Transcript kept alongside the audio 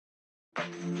not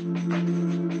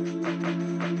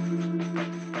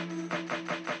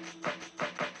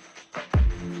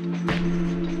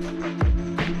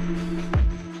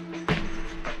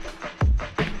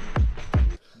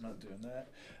doing that.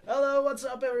 Hello, what's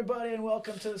up, everybody, and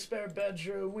welcome to the Spare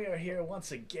Bedroom. We are here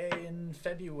once again,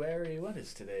 February. What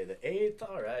is today? The 8th?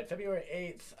 All right, February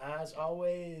 8th, as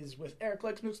always, with Eric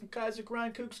Lex, Newsom, Kaiser,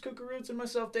 Ryan Kooks, Kookaroots, and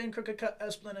myself, Dane Crooked Cut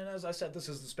Esplin. And as I said, this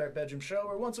is the Spare Bedroom Show,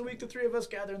 where once a week the three of us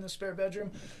gather in the spare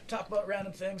bedroom, talk about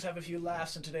random things, have a few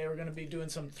laughs, and today we're going to be doing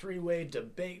some three-way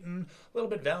debating. A little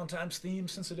bit Valentine's themed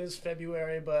since it is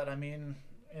February, but I mean,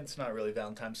 it's not really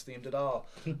Valentine's themed at all.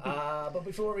 But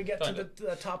before we get to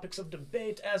the topics of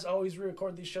debate, as always, we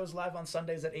record these shows live on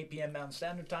Sundays at 8 p.m. Mountain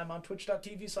Standard Time on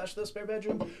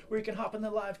twitch.tv/thesparebedroom, where you can hop in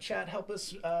the live chat, help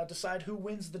us decide who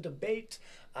wins the debate.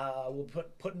 We'll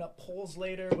putting up polls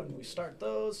later when we start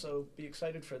those, so be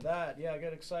excited for that. Yeah,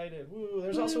 get excited. Woo!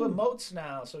 There's also emotes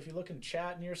now, so if you look in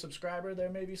chat and you're a subscriber, there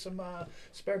may be some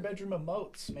Spare Bedroom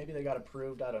emotes. Maybe they got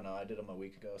approved. I don't know. I did them a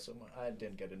week ago, so I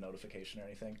didn't get a notification or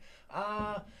anything.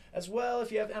 As well,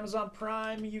 if you have Amazon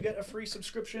Prime, you get a free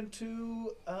subscription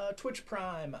to Twitch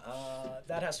Prime.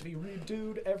 That has to be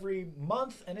renewed every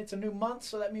month, and it's a new month,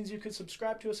 so that means you could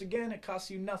subscribe to us again. It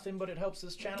costs you nothing, but it helps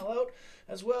this channel out.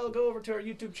 As well, go over to our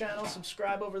YouTube channel,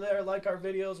 subscribe over there, like our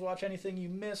videos, watch anything you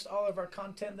missed. All of our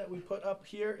content that we put up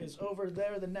here is over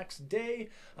there the next day.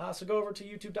 So go over to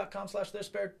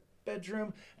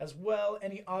youtube.com/thesparebedroom. As well,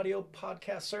 any audio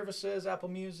podcast services, Apple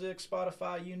Music,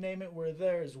 Spotify, you name it, we're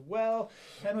there as well.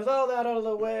 And with all that out of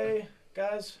the way,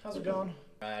 guys, how's it going?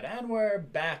 Alright, and we're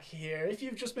back here. If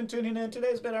you've just been tuning in,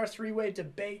 today's been our three-way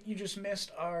debate. You just missed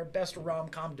our best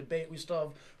rom-com debate. We still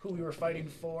have who we were fighting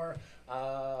for.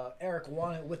 Eric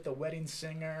won it with The Wedding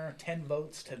Singer, 10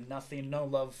 votes to nothing. No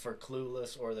love for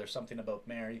Clueless or There's Something About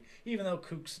Mary, even though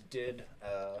Kooks did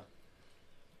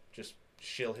just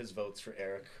shill his votes for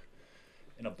Eric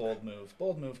in a bold move.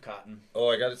 Bold move, Cotton. Oh,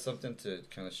 I got something to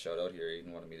kind of shout out here. He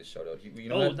wanted me to shout out. You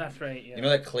know that's right. Yeah. You know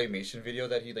that claymation video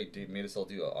that he made us all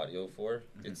do audio for?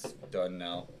 Mm-hmm. It's done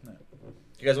now. No.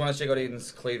 If you guys want to check out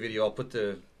Aiden's clay video, I'll put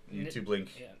the YouTube link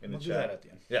in the chat. Do that at the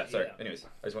end. Yeah, sorry. Yeah. Anyways,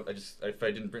 if I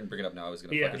didn't bring it up now, I was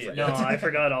gonna fucking forget. No, I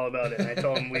forgot all about it. I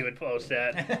told him we would post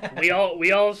that. We all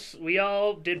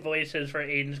did voices for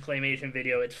Aiden's claymation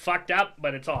video. It's fucked up,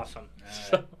 but it's awesome.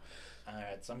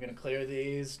 Alright, so I'm going to clear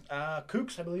these.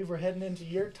 Kooks, I believe we're heading into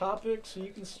your topic, so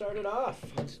you can start it off.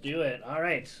 Let's do it.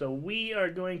 Alright, so we are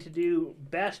going to do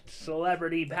Best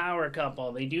Celebrity Power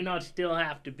Couple. They do not still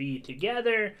have to be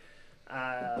together,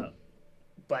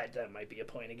 but that might be a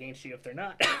point against you if they're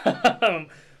not.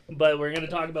 But we're going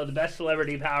to talk about the best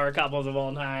celebrity power couples of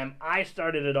all time. I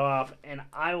started it off, and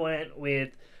I went with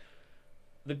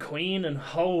the Queen and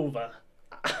Hova.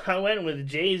 I went with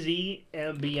Jay-Z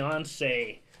and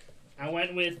Beyonce. I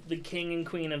went with the king and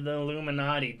queen of the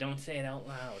Illuminati. Don't say it out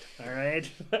loud, all right?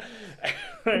 All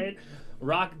right.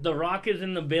 The Rock is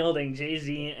in the building,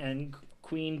 Jay-Z and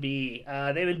Queen Bee.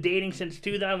 They've been dating since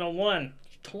 2001.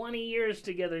 20 years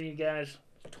together, you guys.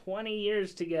 20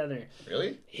 years together.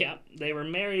 Really? Yeah. They were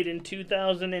married in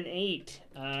 2008.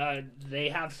 They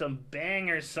have some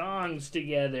banger songs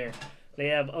together. They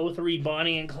have 03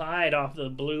 Bonnie and Clyde off the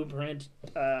Blueprint.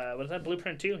 Was that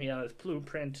Blueprint 2? Yeah, it's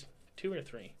Blueprint 2 or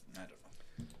 3. I don't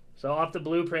know. So off the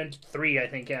Blueprint 3, I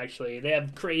think, actually. They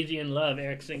have Crazy in Love.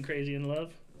 Eric, sing Crazy in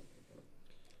Love?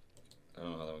 I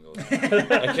don't know how that one goes.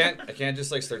 I can't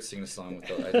just start singing a song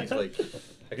without. I need to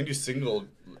I can do single.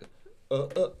 No,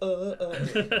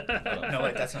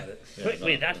 wait, that's not it. Yeah,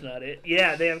 wait, that's not it.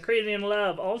 Yeah, they have Crazy in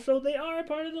Love. Also, they are a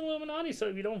part of the Illuminati, so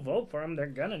if you don't vote for them, they're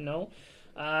gonna know.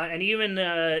 And even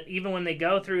when they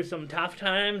go through some tough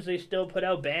times, they still put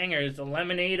out bangers. The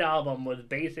Lemonade album was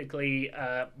basically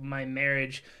My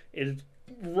Marriage is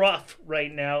Rough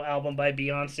Right Now album by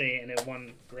Beyonce, and it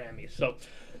won Grammys. So,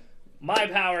 my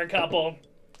power couple,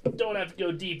 don't have to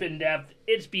go deep in depth.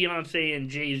 It's Beyonce and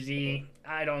Jay-Z.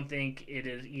 I don't think it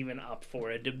is even up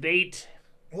for a debate.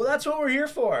 Well, that's what we're here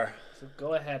for. So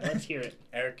go ahead, let's hear it.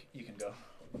 Eric, you can go.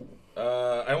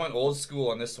 I went old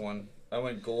school on this one. I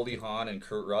went Goldie Hawn and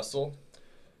Kurt Russell,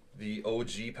 the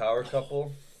OG power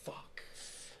couple. Fuck.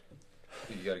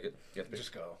 You gotta get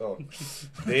Just go. Oh,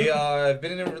 they have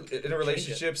been in a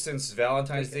relationship since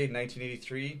Valentine's Day,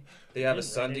 1983. They have a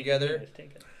son together,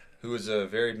 who is a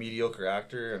very mediocre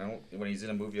actor, and when he's in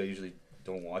a movie, I usually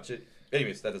don't watch it.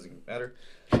 Anyways, that doesn't matter.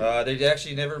 They've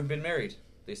actually never been married.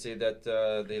 They say that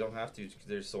they don't have to.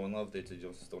 They're so in love, they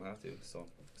just don't have to. So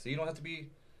you don't have to be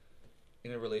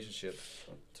in a relationship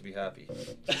to be happy.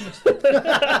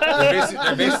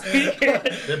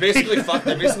 They're basically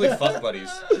fuck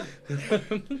buddies.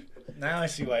 Now I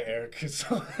see why Eric is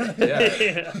so...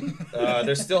 Yeah.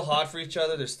 They're still hot for each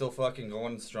other. They're still fucking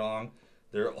going strong.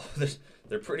 They're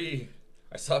pretty...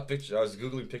 I saw a picture. I was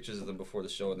Googling pictures of them before the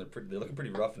show, and they're looking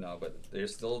pretty rough now, but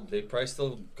they probably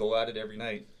still go at it every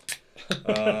night.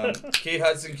 Kate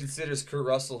Hudson considers Kurt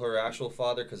Russell her actual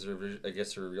father because I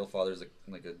guess her real father is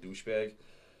like a douchebag.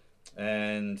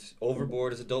 And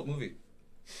Overboard is a dope movie.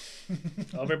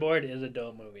 Overboard is a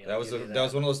dope movie. That was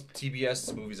one of those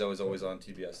TBS movies that was always on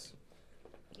TBS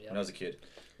when I was a kid.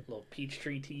 Little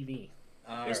Peachtree TV.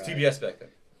 It was TBS back then.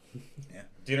 Yeah.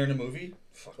 Dinner and a movie?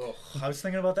 Fuck. Oh, I was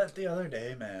thinking about that the other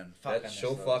day, man. Fuck, That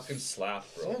show fucking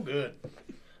slapped, bro. So good.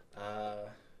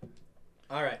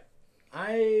 All right.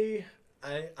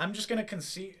 I'm just gonna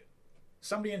concede.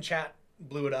 Somebody in chat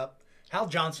blew it up. Hal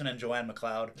Johnson and Joanne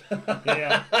McLeod.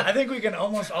 Yeah. I think we can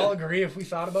almost all agree if we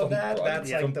thought about that.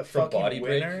 That's like the fucking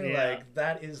winner. Yeah. Like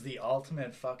that is the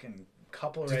ultimate fucking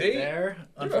couple Do right they- there.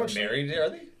 They're not married, are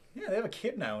they? Yeah, they have a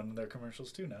kid now in their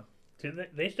commercials too now. Do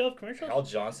they still have commercials? Hal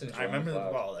Johnson and I Joanne remember,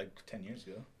 McLeod. well, like 10 years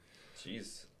ago.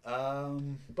 Jeez.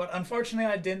 But unfortunately,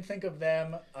 I didn't think of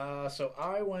them. So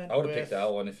I went. I would have with, picked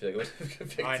that one if you would have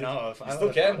picked it. I know. If You I still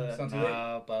would've can. thought of It's it. not too late.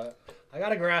 No, but I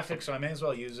got a graphic, so I may as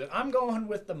well use it. I'm going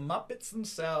with the Muppets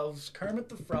themselves, Kermit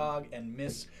the Frog and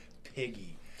Miss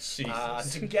Piggy.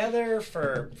 Jesus. Together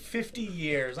for 50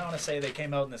 years. I want to say they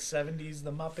came out in the 70s,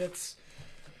 the Muppets.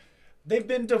 They've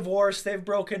been divorced. They've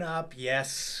broken up.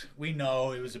 Yes, we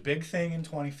know. It was a big thing in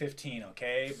 2015,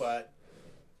 okay? But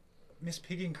Miss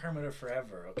Piggy and Kermit are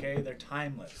forever, okay? They're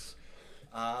timeless.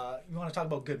 You want to talk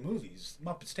about good movies?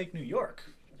 Muppets Take New York.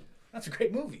 That's a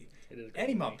great movie. It is a great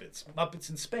Any movie. Muppets.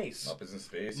 Muppets in Space. Muppets in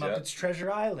Space, Muppets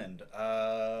Treasure Island.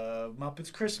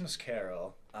 Muppets Christmas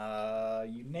Carol.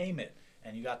 You name it.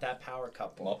 And you got that power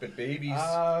couple. Muppet Babies.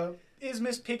 Is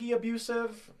Miss Piggy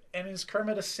abusive? And is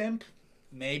Kermit a simp?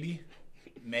 Maybe.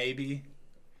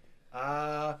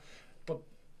 But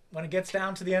when it gets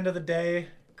down to the end of the day,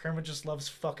 Kermit just loves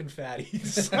fucking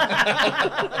fatties.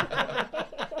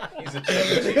 He's a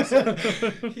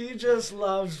challenge. He just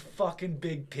loves fucking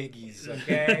big piggies,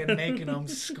 okay? And making them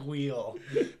squeal.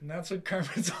 And that's what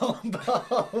Kermit's all about.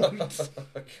 Oh,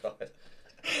 God.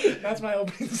 That's my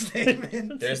opening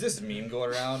statement. There's this meme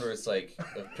going around where it's like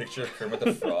a picture of Kermit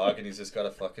the Frog and he's just got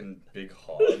a fucking big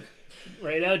hog.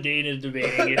 Right now, Dane is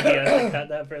debating if he has to cut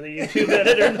that for the YouTube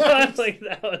edit or not. Like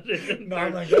that was it. No,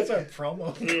 I'm like, that's our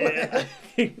promo. Yeah,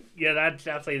 yeah, that's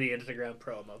definitely the Instagram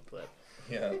promo clip.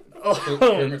 Yeah.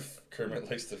 Oh. Kermit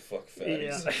likes to fuck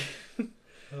fatties. Yeah.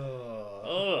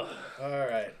 Oh.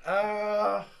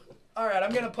 Oh. All right,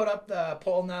 I'm going to put up the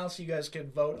poll now so you guys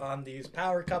can vote on these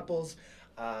power couples.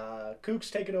 Kooks,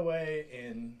 take it away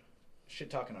in shit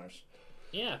talking ours.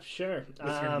 Yeah, sure.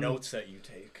 With your notes that you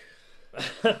take.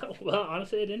 Well,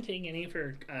 honestly, I didn't take any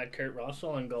for Kurt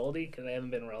Russell and Goldie because they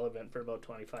haven't been relevant for about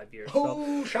 25 years.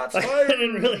 Oh, shots I fired!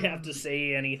 didn't really have to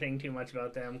say anything too much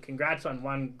about them. Congrats on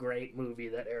one great movie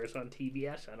that airs on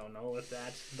TBS. I don't know if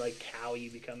that's like how you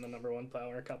become the #1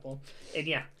 power couple. And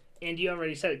yeah, and you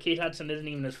already said it, Kate Hudson isn't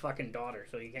even his fucking daughter,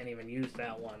 so you can't even use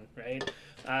that one, right?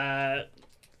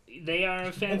 They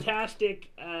are fantastic.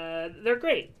 They're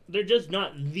great. They're just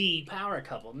not the power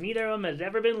couple. Neither of them has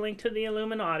ever been linked to the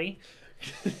Illuminati.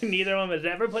 Neither of them has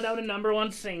ever put out a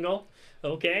 #1 single.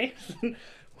 Okay?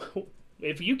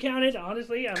 If you count it,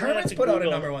 honestly, I'm gonna have Kermit's to put out a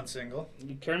Google. #1 single.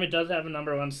 Kermit does have a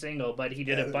 #1 single, but he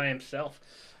did it by himself.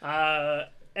 And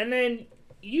then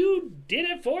you did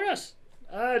it for us.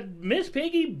 Miss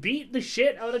Piggy beat the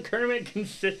shit out of Kermit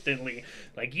consistently.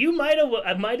 Like, you might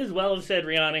as well have said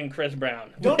Rihanna and Chris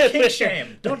Brown. Don't kink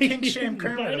shame. Don't kink shame You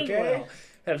Kermit, might as okay? well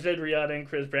have said Rihanna and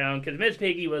Chris Brown, because Miss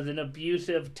Piggy was an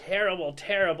abusive, terrible,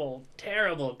 terrible,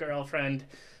 terrible girlfriend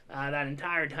that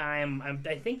entire time.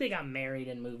 I think they got married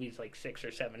in movies like 6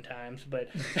 or 7 times, but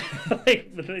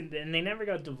and they never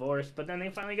got divorced. But then they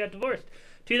finally got divorced.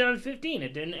 2015,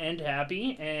 it didn't end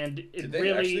happy, and it Did they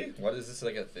really. actually? What is this,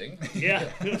 like a thing? Yeah,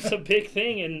 it was a big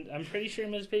thing, and I'm pretty sure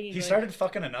Miss Piggy. He started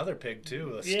fucking another pig,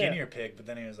 too. A Yeah. skinnier pig, but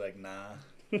then he was like, nah.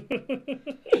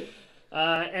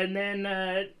 And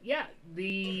then, yeah,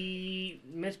 the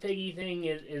Miss Piggy thing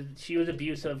is she was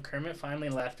abusive. Kermit finally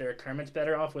left her. Kermit's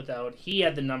better off without. He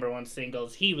had the #1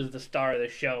 singles. He was the star of the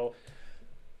show.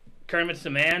 Kermit's the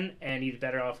man, and he's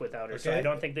better off without her. So Okay. I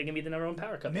don't think they can be the #1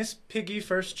 power couple. Miss Piggy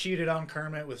first cheated on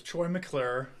Kermit with Troy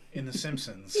McClure in The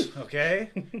Simpsons, okay?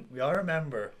 We all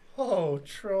remember. Oh,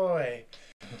 Troy.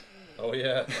 Oh,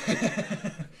 yeah.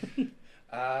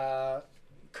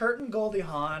 Kurt and Goldie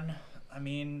Hawn, I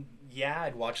mean, yeah,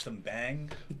 I'd watch them bang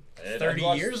And 30 I'd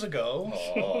watch- years ago.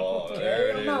 Oh, there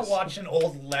it I'm not is. watching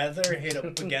old leather hit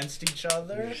up against each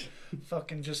other.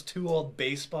 Fucking just two old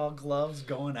baseball gloves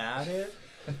going at it.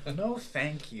 No,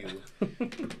 thank you. Have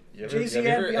you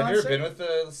ever been with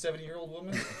a 70-year-old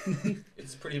woman?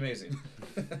 It's pretty amazing.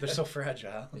 They're so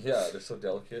fragile. Yeah, they're so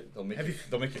delicate. They'll make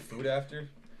you food after.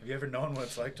 Have you ever known what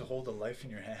it's like to hold a life in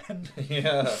your hand?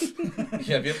 Yeah.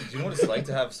 Yeah. Do you know what it's like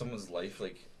to have someone's life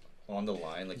like on the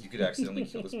line? Like you could accidentally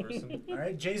kill this person. All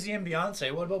right, Jay-Z and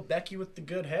Beyonce. What about Becky with the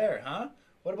good hair, huh?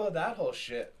 What about that whole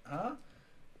shit, huh?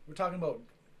 We're talking about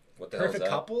what the hell is perfect that?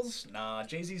 couples? Nah,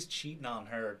 Jay-Z's cheating on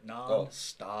her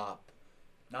non-stop.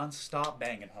 Non-stop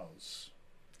banging hoes.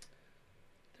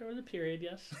 There was a period,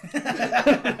 yes.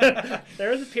 There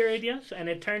was a period, yes, and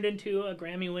it turned into a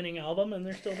Grammy-winning album, and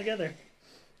they're still together.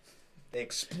 They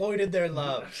exploited their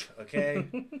love, okay?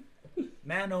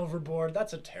 Man Overboard,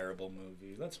 that's a terrible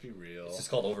movie. Let's be real. It's just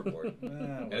called Overboard.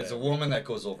 And it's a woman that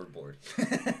goes overboard.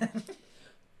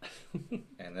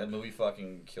 And that movie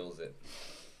fucking kills it.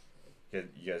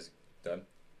 You guys done?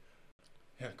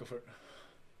 Yeah, go for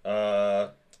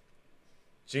it.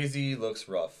 Jay-Z looks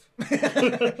rough.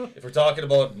 If we're talking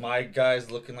about my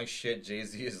guys looking like shit,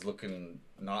 Jay-Z is looking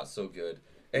not so good.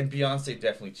 And Beyonce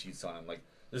definitely cheats on him. Like,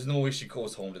 there's no way she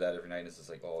goes home to that every night and it's just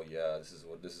like, oh yeah, this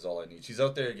is all I need. She's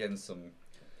out there getting some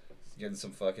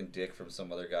fucking dick from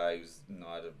some other guy who's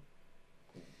not a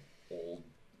old,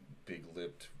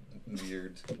 big-lipped,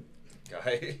 weird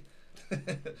guy.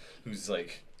 Who's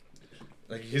like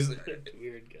he's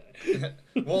weird guy.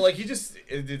 Well, like he just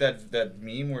did that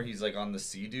meme where he's like on the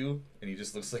Sea-Doo and he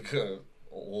just looks like a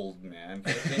old man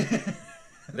kind of thing.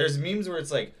 There's memes where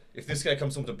it's like, if this guy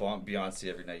comes home to Beyonce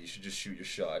every night, you should just shoot your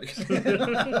shot.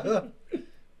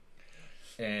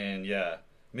 And yeah,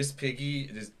 Miss Piggy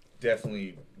is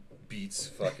definitely beats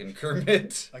fucking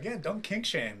Kermit. Again, don't kink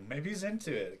shame. Maybe he's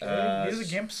into it. He's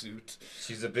a gimp suit.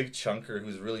 She's a big chunker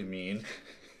who's really mean.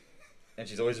 And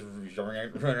she's always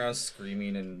running around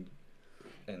screaming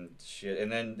and shit.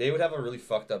 And then they would have a really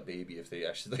fucked up baby if they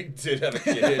actually like did have a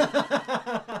kid.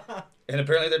 And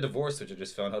apparently they're divorced, which I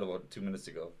just found out about 2 minutes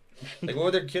ago. Like, what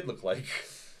would their kid look like?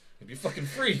 It'd be a fucking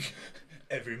freak.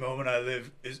 Every moment I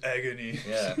live is agony.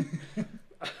 Yeah.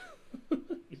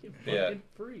 Yeah.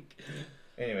 Freak.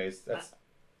 Anyways,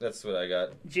 that's what I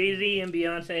got. Jay-Z and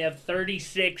Beyonce have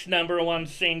 36 #1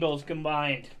 singles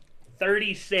combined.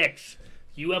 36.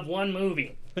 You have one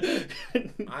movie. I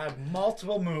have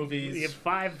multiple movies. You have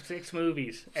 5, 6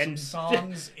 movies. And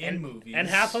songs in movies. And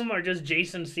half of them are just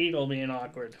Jason Segel being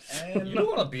awkward. And you don't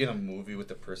want to be in a movie with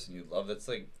the person you love. That's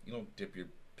like, you don't dip your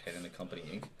pen in the company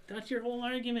ink. That's your whole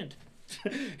argument.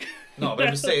 No, but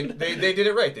I'm just saying, they did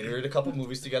it right. They did a couple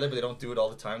movies together, but they don't do it all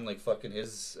the time like fucking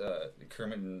his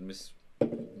Kermit and Miss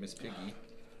Piggy.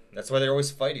 That's why they're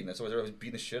always fighting. That's why they're always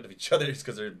beating the shit out of each other. It's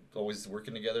because they're always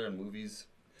working together in movies.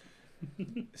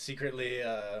 Secretly,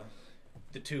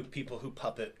 the two people who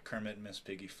puppet Kermit and Miss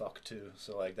Piggy fuck too.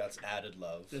 So like that's added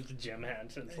love. It's Jim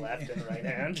Henson's left and right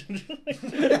hand.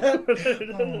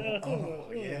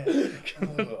 Oh yeah.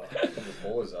 The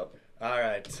poll is up. All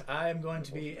right, I'm going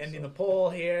to be ending the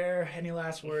poll here. Any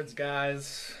last words,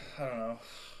 guys? I don't know.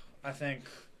 I think.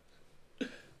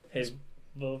 Hey,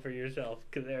 vote for yourself,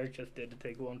 because Eric just did to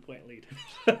take 1 point lead.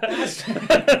 Are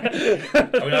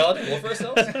we not allowed to vote for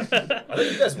ourselves? I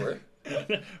thought you guys were.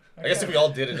 I guess if we all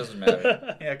did, it doesn't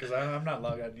matter. Yeah, because I'm not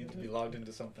logged. I need to be logged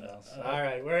into something else. All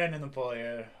right, we're ending the poll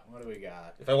here. What do we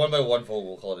got? If I won by 1 vote,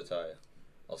 we'll call it a tie.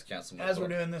 I'll just cancel my As vote.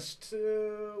 we're doing this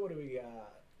too, what do we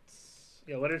got?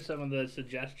 Yeah, what are some of the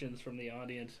suggestions from the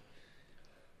audience?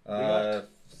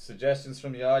 Suggestions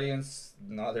from the audience?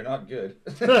 No, they're not good.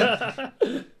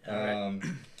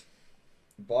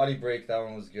 Body Break, that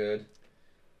one was good.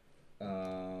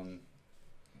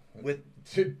 With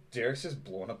dude, Derek's just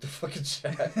blowing up the fucking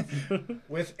chat.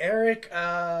 with Eric,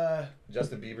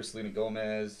 Justin Bieber, Selena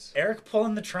Gomez. Eric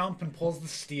pulling the trump and pulls the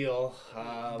steal.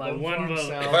 By one vote.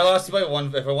 If I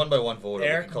won by 1 vote,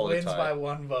 Eric I call it a wins tie. by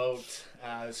 1 vote.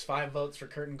 There's 5 votes for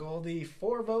Kurt and Goldie,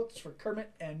 4 votes for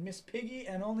Kermit and Miss Piggy,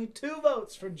 and only 2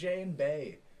 votes for Jay and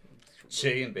Bay.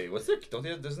 Jay and Bay. What's their?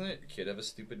 Doesn't their kid have a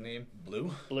stupid name?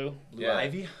 Blue Blue Yeah.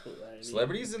 Ivy.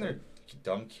 Celebrities and their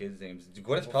dumb kids' names.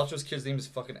 Gwyneth Paltrow's kid's name is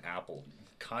fucking Apple.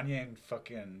 Kanye and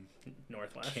fucking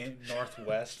Northwest.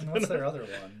 Northwest. And what's their other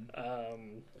one?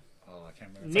 Oh, I can't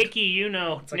remember. It's Nikki, you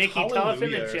know. it's like Nikki, tell us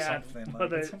in the Hallelujah or chat something,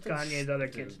 what like, something Kanye's other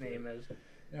kid's stupid. name is.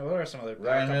 Yeah, what are some other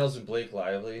Ryan Reynolds and Blake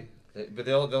Lively. But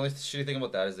the only shitty thing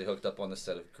about that is they hooked up on the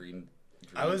set of Green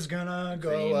I was gonna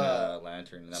Green, go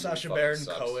Lantern. And that Sacha movie Baron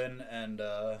fucking sucks. Cohen and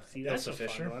See, that's Elsa a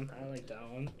Fisher. fun one. I like that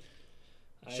one.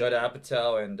 Judd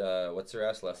Apatow and what's her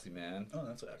ass, Leslie Mann. Oh,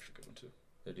 that's actually a good one too.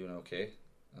 They're doing okay.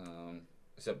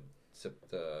 Except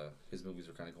Except his movies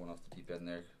were kind of going off the deep end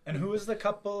there. And who was the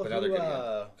couple But now they're who good again,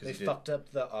 'cause they he did- fucked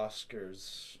up the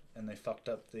Oscars and they fucked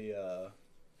up the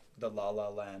La La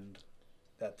Land,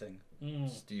 that thing?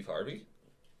 Steve Harvey?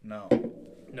 No.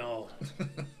 No.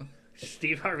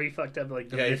 Steve Harvey fucked up like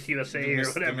the Yeah, Miss USA or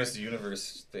whatever. The Miss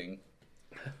Universe thing.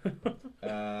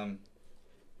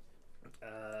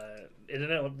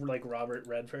 Isn't it like Robert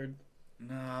Redford?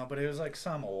 No, but it was like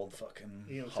some old fucking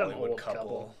You know, some Hollywood old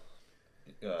couple.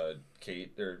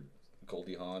 Kate or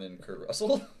Goldie Hawn and Kurt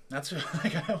Russell. That's what,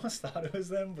 like, I almost thought it was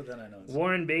them, but then I know it's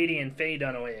Warren Beatty and Faye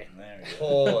Dunaway. there.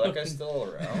 Oh, that guy's still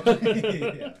around. You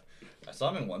go. Yeah. I saw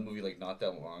him in one movie like not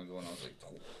that long ago, and I was like,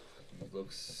 oh,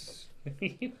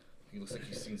 he looks like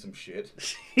he's seen some shit.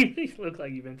 You look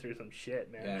like you've been through some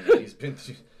shit, man. Yeah, man, he's been.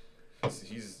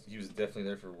 He was definitely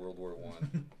there for World War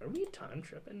One. Are we time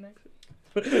tripping next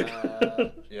week?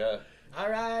 Yeah. All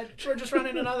right, we're just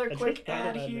running another I quick just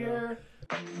thought ad of that here.